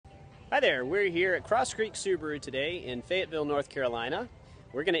Hi there, we're here at Cross Creek Subaru today in Fayetteville, North Carolina.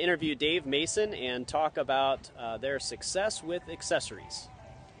 We're going to interview Dave Mason and talk about their success with accessories.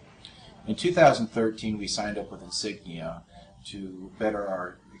 In 2013, we signed up with Insignia to better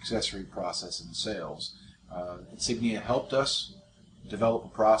our accessory process and sales. Insignia helped us develop a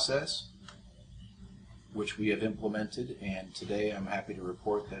process which we have implemented, and today I'm happy to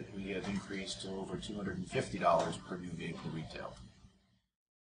report that we have increased to over $250 per new vehicle retail.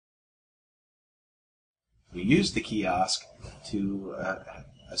 We use the kiosk to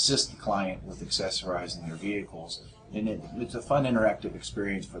assist the client with accessorizing their vehicles, and it's a fun interactive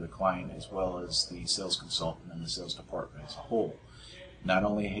experience for the client as well as the sales consultant and the sales department as a whole. Not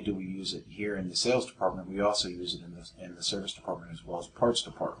only do we use it here in the sales department, we also use it in the service department as well as parts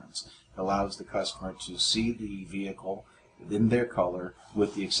departments. It allows the customer to see the vehicle in their color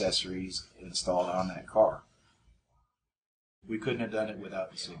with the accessories installed on that car. We couldn't have done it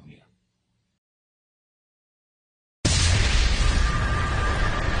without Insignia.